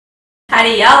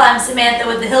Howdy y'all, I'm Samantha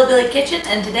with the Hillbilly Kitchen,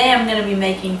 and today I'm going to be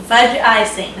making fudge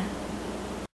icing.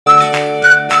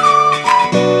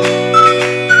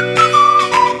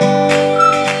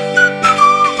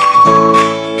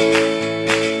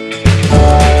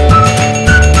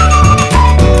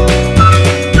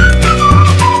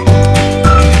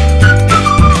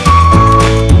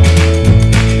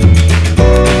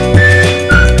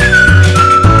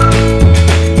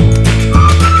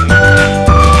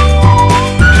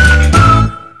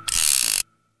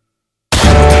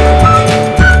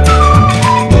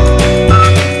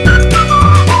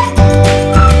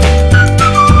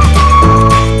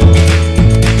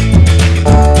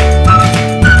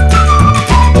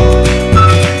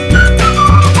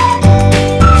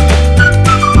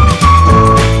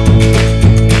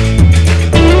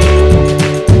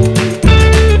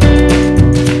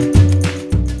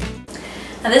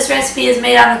 Now this recipe is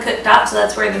made on the cooktop, so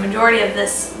that's where the majority of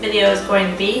this video is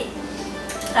going to be.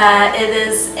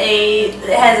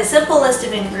 It has a simple list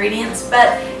of ingredients,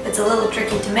 but it's a little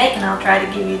tricky to make, and I'll try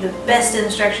to give you the best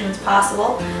instructions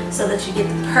possible so that you get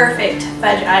the perfect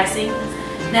fudge icing.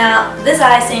 Now this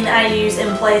icing I use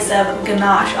in place of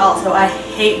ganache also. I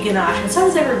hate ganache, and so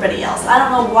does everybody else. I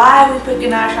don't know why we put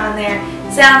ganache on there.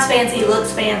 It sounds fancy,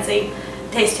 looks fancy,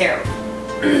 tastes terrible.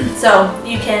 So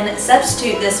you can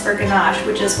substitute this for ganache,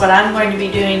 which is what I'm going to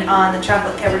be doing on the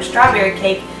chocolate covered strawberry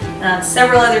cake and on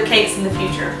several other cakes in the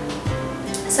future.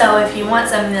 So if you want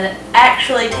something that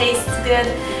actually tastes good,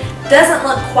 doesn't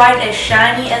look quite as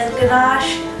shiny as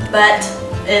ganache, but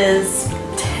is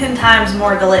 10 times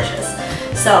more delicious.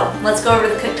 So let's go over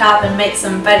to the cooktop and make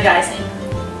some fudge icing.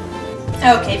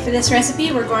 Okay, for this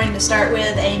recipe we're going to start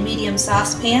with a medium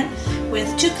saucepan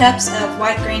with 2 cups of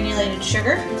white granulated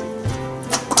sugar.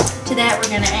 To that we're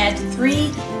going to add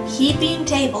 3 heaping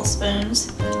tablespoons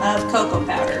of cocoa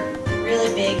powder.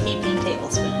 Really big heaping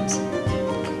tablespoons.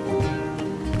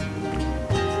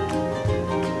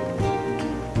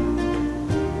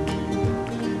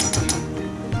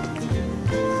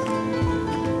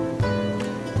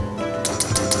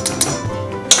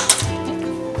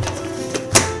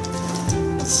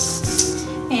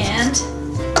 And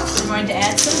we're going to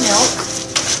add some milk.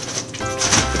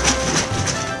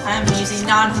 I'm using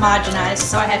non-homogenized,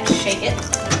 so I have to shake it.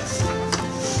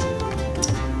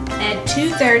 Add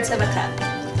 2/3 of a cup.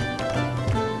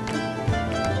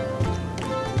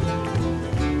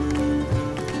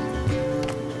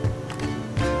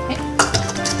 Okay.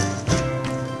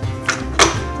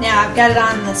 Now I've got it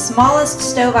on the smallest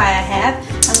stove I have.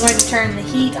 I'm going to turn the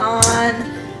heat on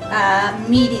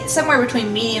somewhere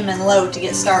between medium and low to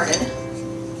get started.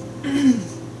 And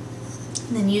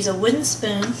then use a wooden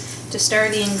spoon to stir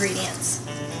the ingredients.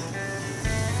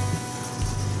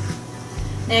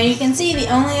 Now you can see the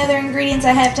only other ingredients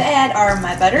I have to add are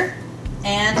my butter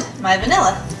and my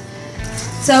vanilla.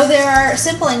 So there are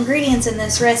simple ingredients in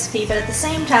this recipe, but at the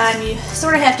same time you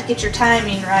sort of have to get your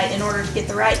timing right in order to get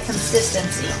the right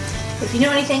consistency. If you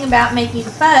know anything about making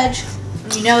fudge,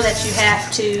 you know that you have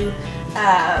to,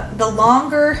 the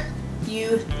longer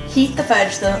you heat the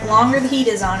fudge, the longer the heat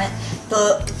is on it,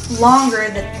 the longer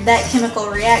that chemical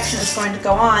reaction is going to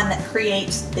go on that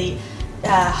creates the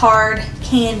hard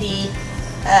candy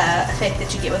effect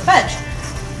that you get with fudge.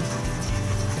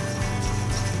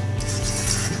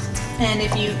 And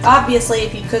if you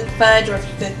cook fudge or if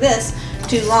you cook this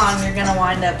too long, you're going to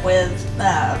wind up with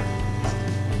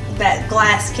that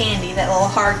glass candy, that little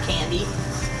hard candy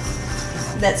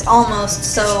that's almost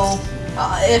so,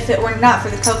 if it were not for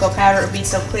the cocoa powder, it would be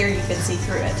so clear you could see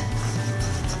through it.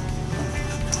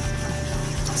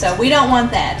 So we don't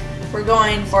want that. We're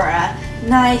going for a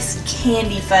nice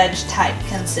candy fudge type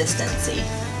consistency.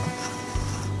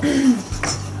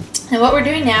 And what we're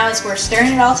doing now is we're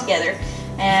stirring it all together,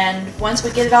 and once we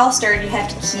get it all stirred, you have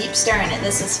to keep stirring it.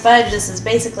 This is fudge. This is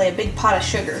basically a big pot of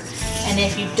sugar, and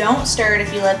if you don't stir it,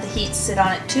 if you let the heat sit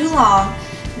on it too long,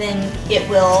 then it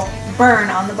will burn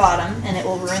on the bottom and it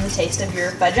will ruin the taste of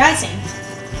your fudge icing.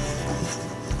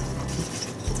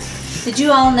 Did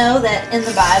you all know that in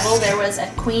the Bible there was a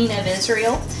queen of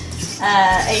Israel,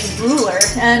 a ruler,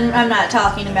 and I'm not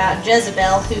talking about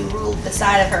Jezebel who ruled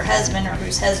beside of her husband or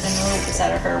whose husband ruled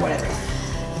beside of her, whatever.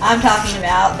 I'm talking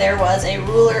about there was a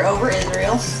ruler over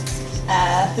Israel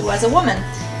who was a woman,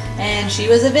 and she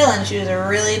was a villain. She was a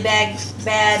really bad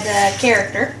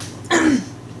character.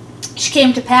 She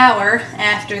came to power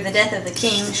after the death of the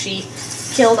king. She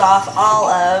killed off all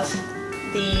of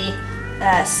the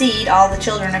seed, all the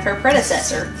children of her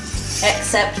predecessor,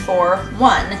 except for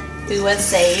one who was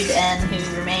saved and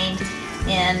who remained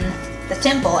in the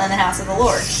temple and the house of the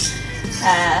Lord.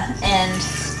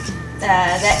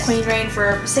 That queen reigned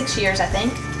for 6 years, I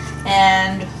think,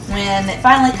 and when it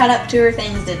finally caught up to her,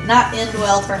 things did not end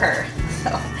well for her.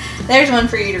 So there's one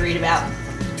for you to read about.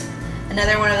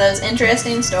 Another one of those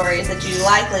interesting stories that you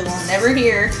likely will never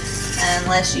hear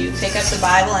unless you pick up the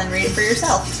Bible and read it for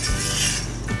yourself.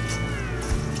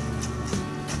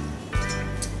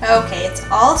 Okay, it's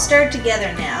all stirred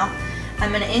together now.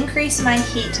 I'm going to increase my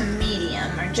heat to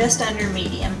medium, or just under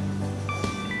medium,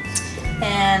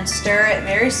 and stir it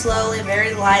very slowly,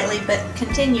 very lightly, but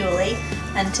continually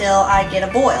until I get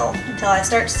a boil, until I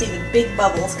start to see the big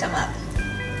bubbles come up.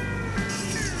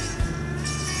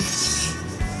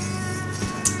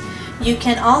 You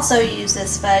can also use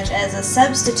this fudge as a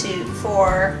substitute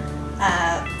for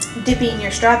dipping your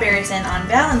strawberries in on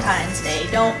Valentine's Day.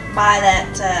 Don't buy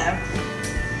that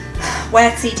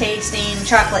waxy tasting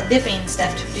chocolate dipping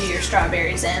stuff to do your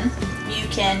strawberries in. You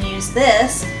can use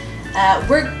this.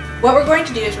 What we're going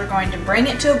to do is we're going to bring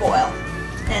it to a boil,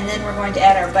 and then we're going to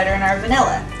add our butter and our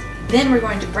vanilla. Then we're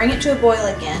going to bring it to a boil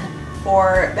again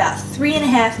for about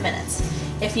 3.5 minutes.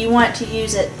 If you want to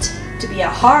use it to be a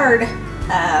hard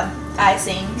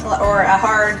icing or a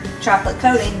hard chocolate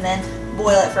coating, then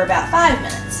boil it for about 5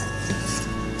 minutes.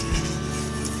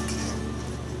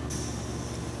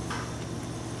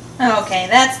 Okay,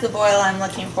 that's the boil I'm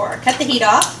looking for. Cut the heat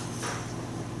off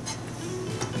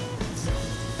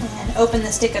and open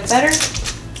the stick of butter and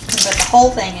put the whole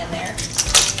thing in there.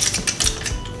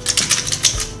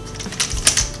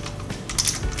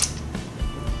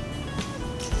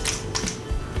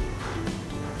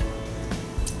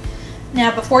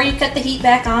 Now, before you cut the heat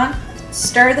back on,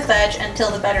 stir the fudge until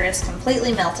the butter is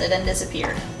completely melted and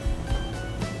disappeared.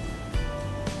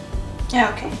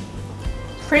 Okay,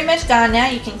 pretty much gone now.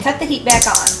 You can cut the heat back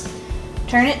on.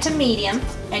 Turn it to medium,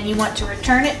 and you want to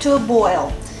return it to a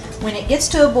boil. When it gets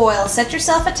to a boil, set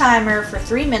yourself a timer for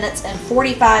 3 minutes and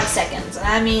 45 seconds. And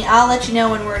I mean, I'll let you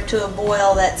know when we're to a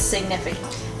boil that's significant.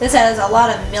 This has a lot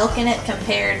of milk in it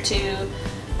compared to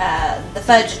the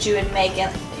fudge that you would make,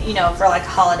 you know, for like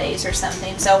holidays or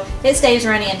something. So it stays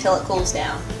runny until it cools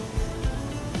down.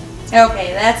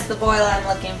 Okay, that's the boil I'm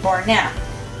looking for. Now,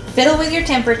 fiddle with your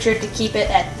temperature to keep it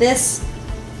at this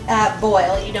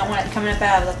boil. You don't want it coming up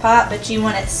out of the pot, but you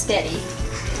want it steady.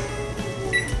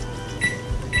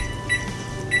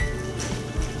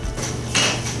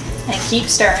 And keep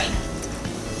stirring.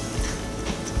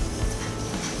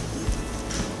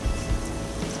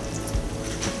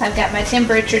 I've got my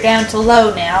temperature down to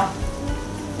low now.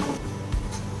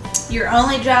 Your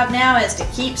only job now is to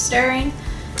keep stirring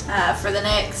for the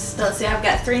next, let's see, I've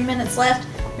got 3 minutes left.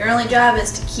 Your only job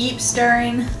is to keep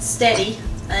stirring steady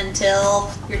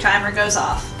until your timer goes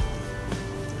off.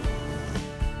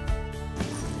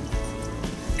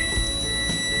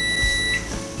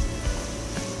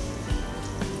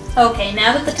 Okay,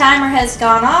 now that the timer has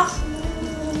gone off,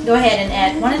 go ahead and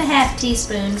add 1.5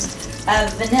 teaspoons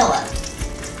of vanilla.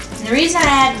 And the reason I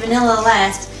add vanilla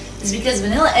last is because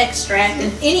vanilla extract,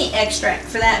 and any extract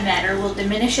for that matter, will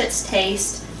diminish its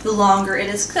taste the longer it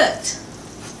is cooked.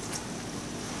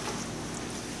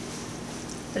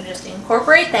 So just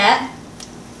incorporate that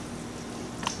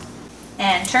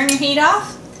and turn your heat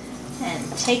off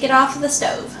and take it off of the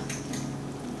stove.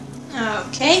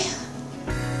 Okay.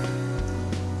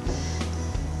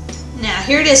 Now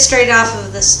here it is straight off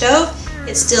of the stove.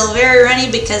 It's still very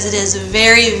runny because it is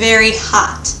very, very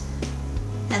hot.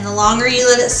 And the longer you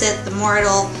let it sit, the more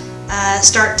it'll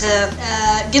start to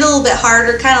get a little bit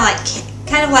harder, kind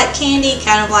of like candy,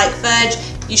 kind of like fudge.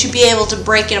 You should be able to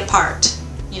break it apart.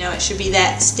 You know, it should be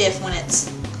that stiff when it's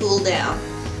cooled down.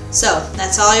 So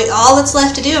that's all that's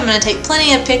left to do. I'm going to take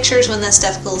plenty of pictures when this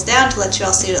stuff cools down to let you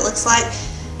all see what it looks like,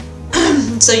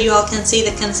 so you all can see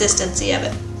the consistency of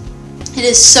it. It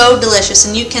is so delicious,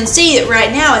 and you can see it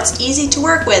right now. It's easy to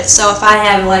work with. So if I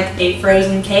have like a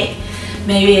frozen cake,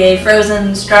 maybe a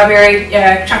frozen strawberry,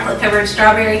 chocolate covered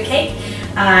strawberry cake,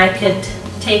 I could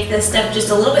take this stuff just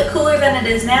a little bit cooler than it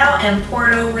is now and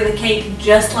pour it over the cake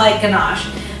just like ganache.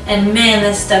 And man,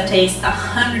 this stuff tastes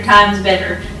 100 times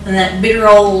better than that bitter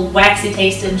old waxy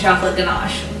tasting chocolate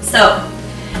ganache. So,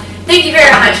 thank you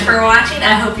very much for watching.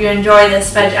 I hope you enjoy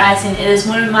this fudge icing. It is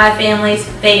one of my family's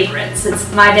favorites.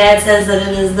 My dad says that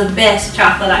it is the best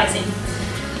chocolate icing.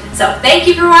 So, thank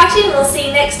you for watching. We'll see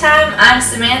you next time. I'm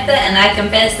Samantha, and I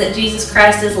confess that Jesus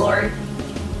Christ is Lord.